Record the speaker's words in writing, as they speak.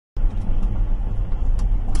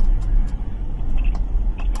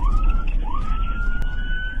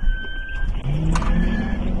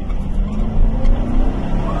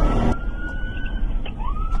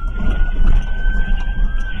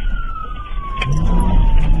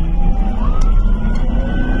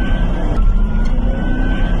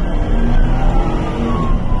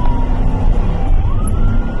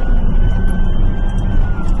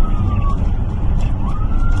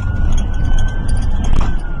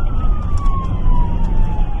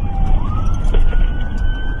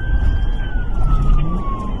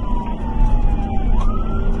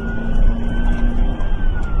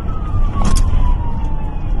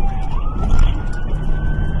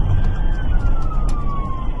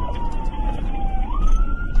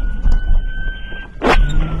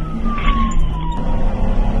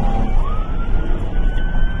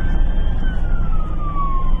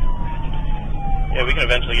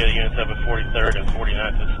43rd and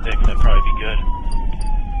 49th with sticks, that'd probably be good.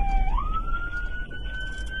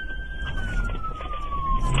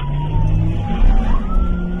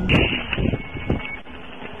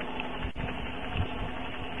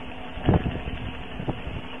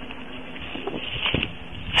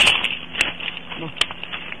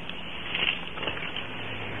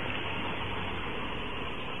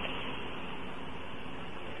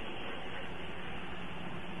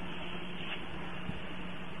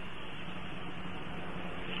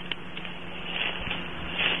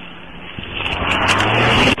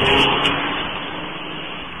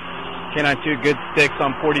 K92, good sticks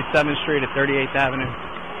on 47th Street at 38th Avenue.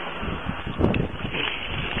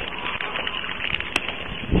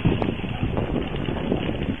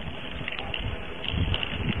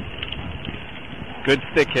 Good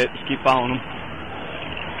stick hit, just keep following them.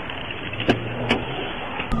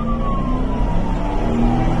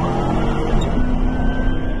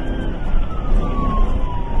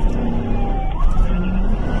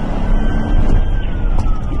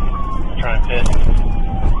 Try and pit.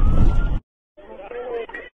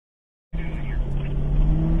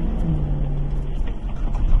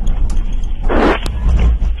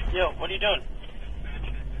 Yo, what are you doing?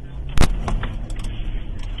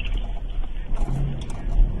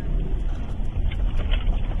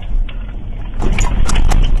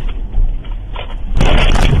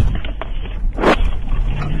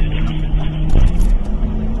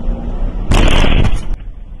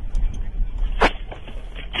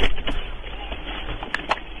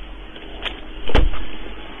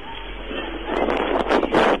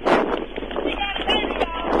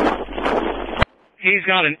 He's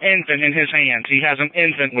got an infant in his hands. He has an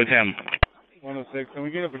infant with him. 106, can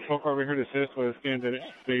we get a patrol car over here to assist with scanning the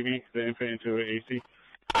baby, the infant, into an AC?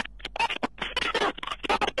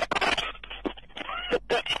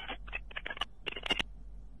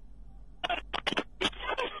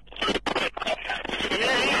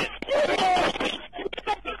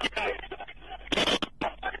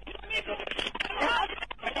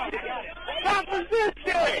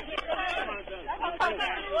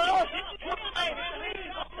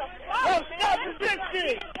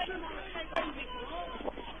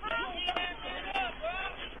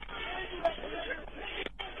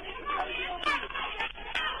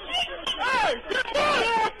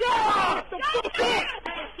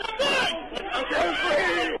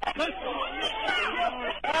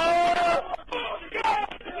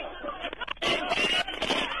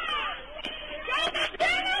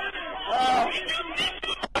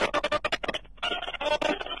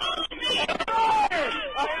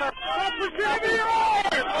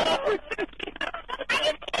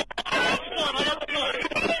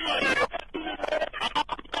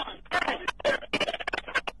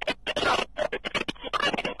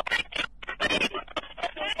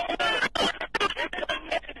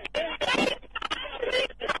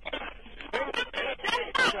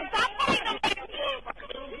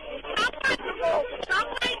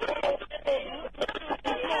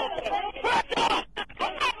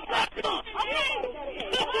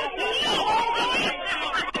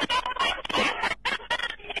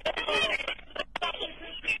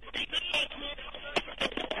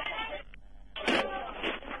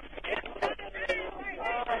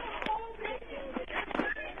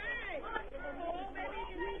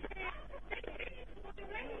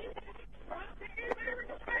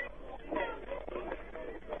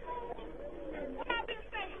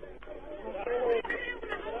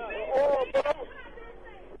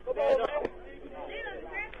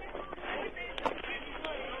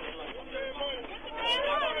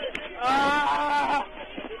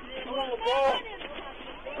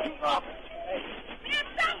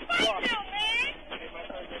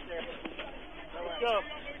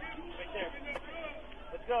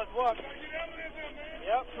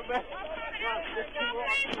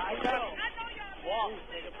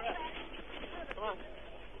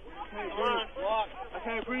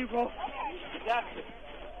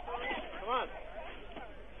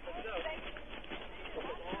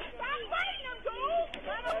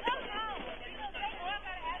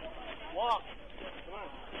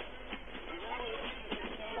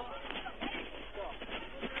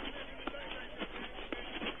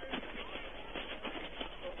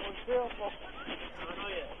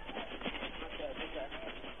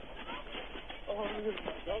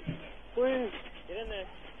 Please. Get in there.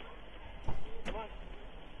 Come on.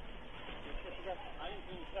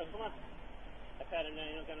 Come on. I pat him now.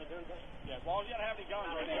 You don't got no guns on? Yeah, well, you gotta have any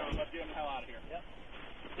guns right now. Let's get him the hell out of here. Yep.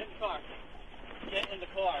 Get in the car. Get in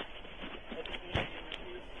the car.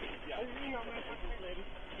 Yeah.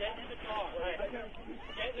 Get in the car. Right.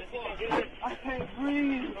 Get in the car. I can't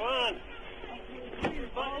breathe. Come on.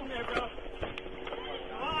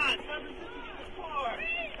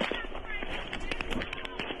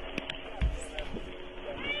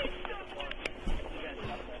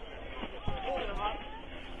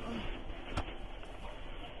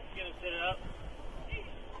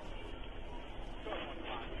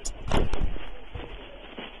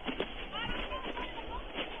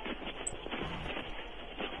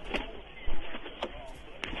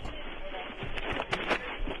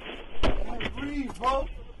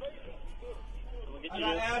 Get I you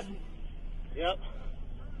got this. asthma. Yep.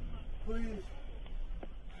 Please.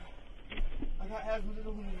 I got asthma. Let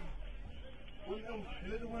the window down.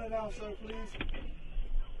 Let the window down, sir, please.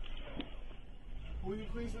 Will you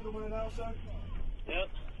please let the window down, sir? Yep.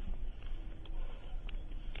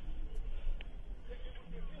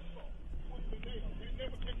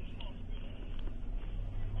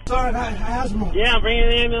 Sorry, I got asthma. Yeah, I'm bringing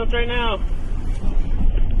the ambulance right now.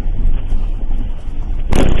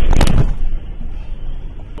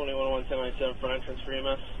 21-1-10-97 front entrance for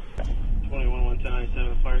EMS.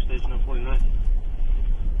 21-1-10-97 fire station on 49.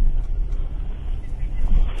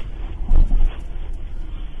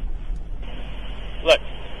 Look,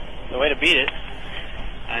 the way to beat it,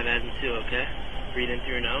 I have asthma too, okay? Breathe in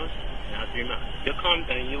through your nose, and out through your mouth. You'll calm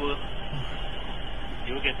down, you will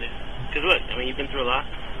get there. Because look, I mean, you've been through a lot.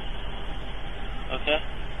 Okay?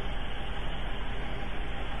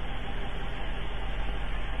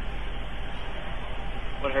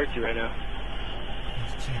 What hurts you right now?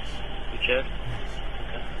 Your chest?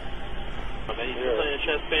 Okay. Okay, he's complaining of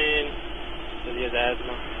chest pain, says he has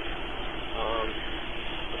asthma.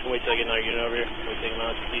 We can wait till I get another unit over here. We'll take him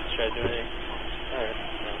out to please try to do anything. Alright.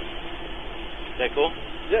 Is that cool?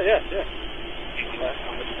 Yeah. I'm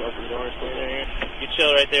going to open the door and stay there. You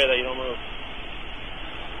chill right there, though, you don't move.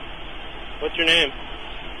 What's your name?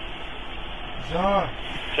 John.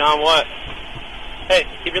 John what? Hey,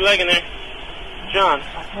 keep your leg in there. John.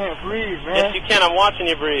 I can't breathe, man. Yes, you can. I'm watching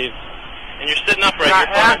you breathe. And you're sitting upright. I got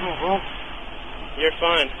You're fine. asthma, bro. You're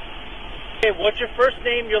fine. Okay, what's your first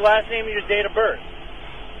name, your last name, and your date of birth?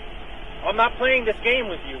 I'm not playing this game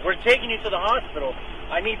with you. We're taking you to the hospital.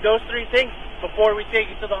 I need those three things before we take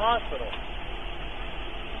you to the hospital.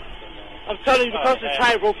 I'm telling you, the cuffs Alright,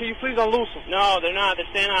 are tight, bro. Can you please unloose them? No, they're not. They're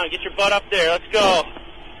staying on. Get your butt up there. Let's go.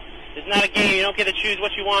 It's not a game. You don't get to choose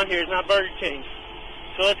what you want here. It's not Burger King.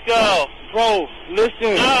 So let's go. Bro,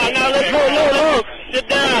 listen. No, look. Sit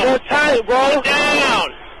down. They're tight, bro. Sit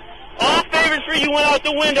down. All favors for you went out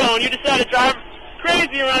the window and you decided to drive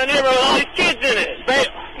crazy around the neighborhood with all these kids in it.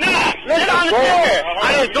 Nah, sit on the chair.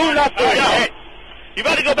 I didn't do nothing. Hey, you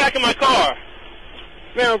about to go back in my car.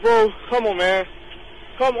 Man, bro, come on, man.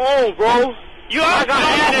 Come on, bro. You are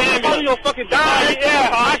I'm your fucking dying.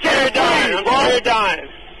 Yeah, I'm scared of dying. I'm scared of dying.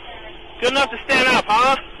 Good enough to stand up,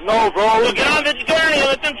 huh? No, bro. So get on the gurney and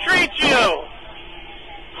let them treat you.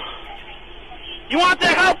 You want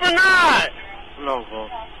their help or not? No, bro.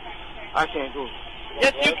 I can't do it.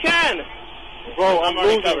 Yes, you can. Bro, I'm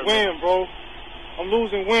already losing covered, wind, bro. I'm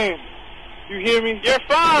losing wind. You hear me? You're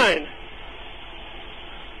fine.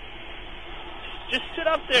 Just sit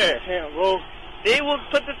up there. Damn, bro. They will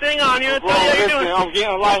put the thing on you and Bro, tell you how you're listen, doing. I'm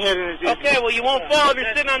getting lightheaded and shit. Okay, well, you won't fall if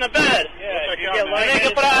you're sitting on the bed. Yeah, if you And get they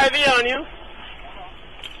can put an IV on you.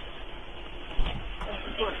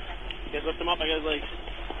 You guys lift them up, I got legs.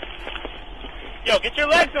 Yo, get your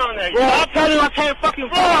legs on there. Bro, I'm telling you, I can't fucking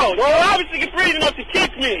Bro, you obviously get breathing enough to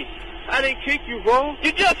kick me. I didn't kick you, bro.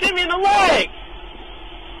 You just hit me in the leg.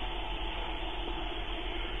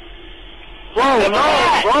 Bro,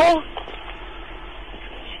 no, bro.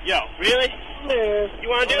 Yo, really? Man. You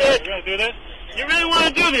want to do this? You gonna do this? You really want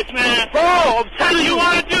to do this, man? Bro, I'm telling You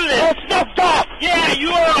want to do this? Bro, stop. Yeah,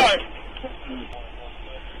 you are.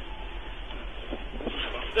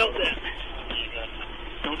 Built it.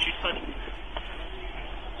 Don't you touch me.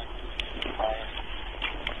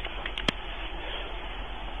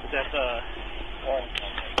 That's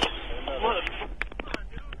motherfucker.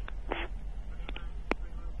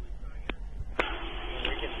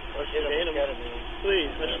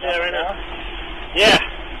 Please, let's do that right now. Yeah.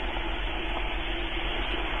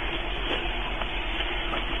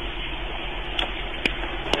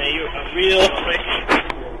 Man, you're a real quick.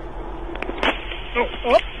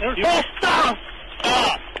 Oh, stop!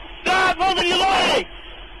 Stop moving your legs!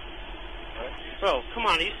 Bro, come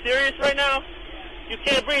on, are you serious right now? You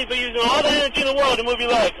can't breathe, but you're using all the energy in the world to move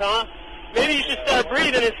your legs, huh? Maybe you should start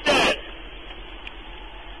breathing instead.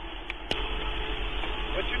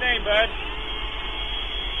 What's your name, bud?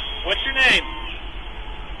 What's your name?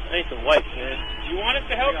 I need some wipes, man. You want us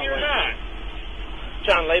to help you or not?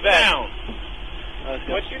 John, lay back. Down.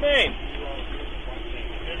 What's your name?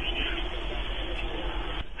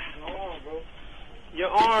 Your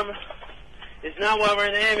arm is not why we're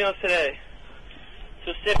in the ambulance today.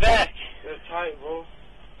 So sit back. That's tight, bro.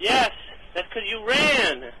 Yes, that's because you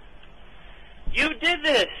ran. You did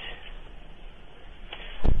this.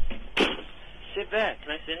 Sit back.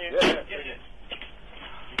 Can I sit here? Yeah.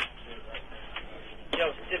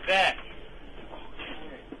 Yo, sit back.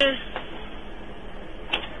 You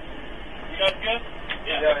guys good?